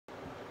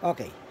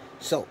Okay,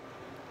 so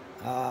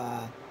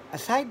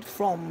aside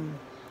from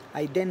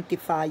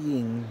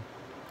identifying,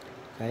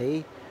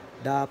 okay,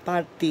 the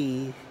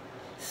parties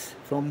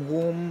from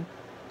whom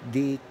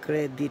the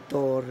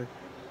creditor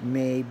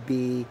may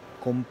be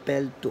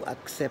compelled to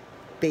accept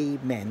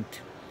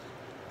payment,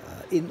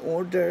 in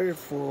order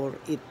for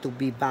it to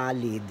be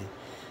valid,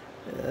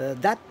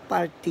 that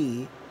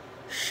party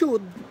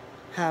should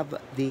have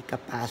the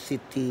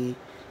capacity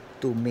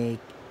to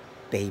make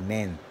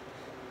payment.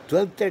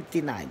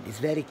 1239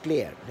 is very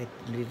clear. Let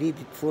me read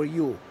it for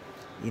you.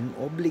 In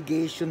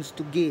obligations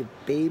to give,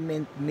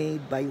 payment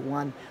made by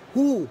one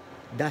who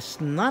does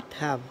not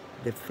have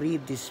the free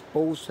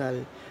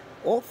disposal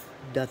of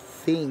the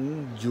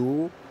thing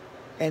due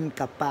and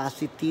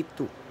capacity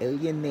to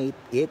alienate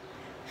it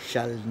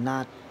shall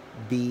not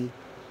be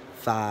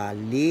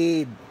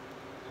valid.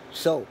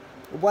 So,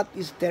 what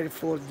is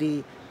therefore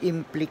the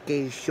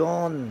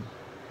implication?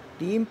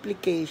 The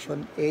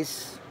implication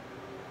is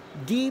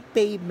the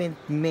payment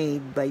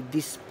made by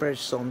this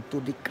person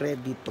to the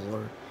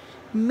creditor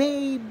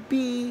may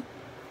be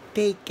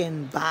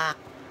taken back.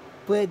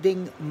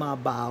 Pwedeng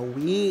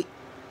mabawi.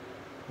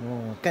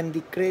 Can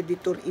the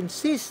creditor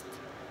insist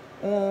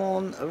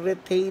on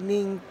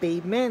retaining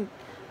payment?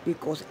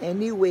 Because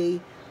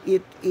anyway,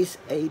 it is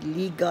a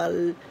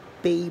legal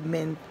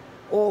payment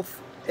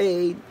of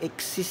an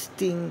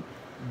existing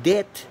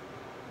debt.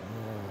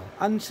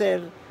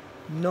 Answer,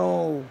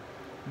 no.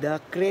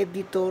 The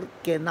creditor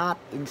cannot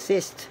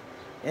insist.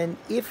 And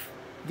if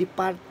the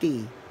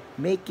party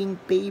making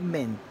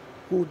payment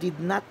who did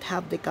not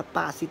have the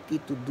capacity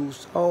to do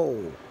so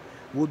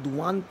would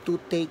want to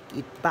take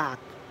it back,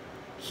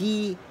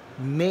 he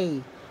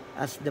may,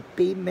 as the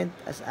payment,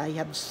 as I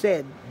have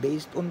said,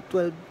 based on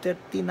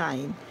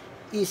 1239,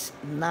 is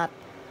not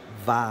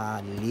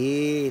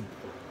valid.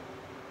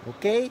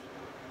 Okay?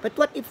 But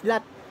what if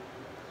that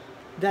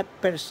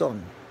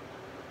person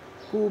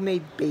who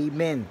made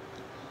payment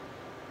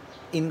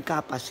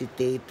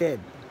incapacitated,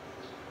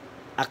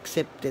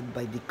 accepted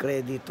by the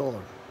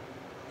creditor,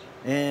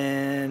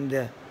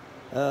 and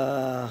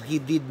he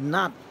did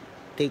not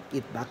take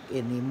it back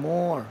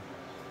anymore?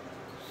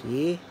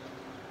 See?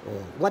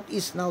 What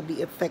is now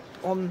the effect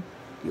on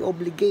the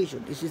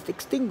obligation? Is it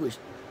extinguished?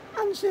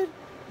 Answer,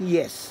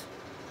 yes.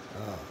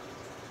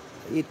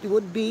 It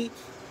would be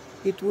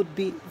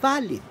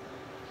valid,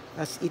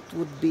 as it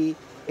would be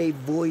a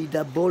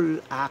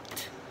voidable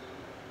act,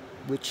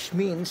 which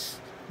means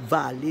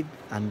valid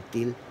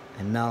until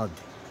annulled.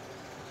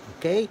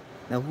 Okay?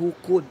 Now, who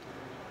could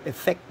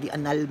effect the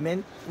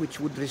annulment, which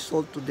would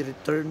result to the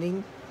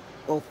returning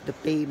of the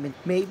payment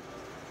made?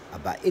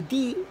 Aba,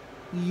 edi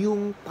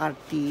yung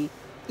party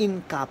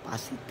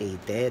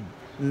incapacitated,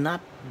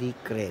 not the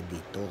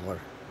creditor.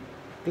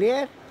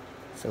 Clear?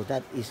 So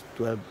that is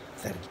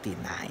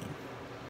 1239.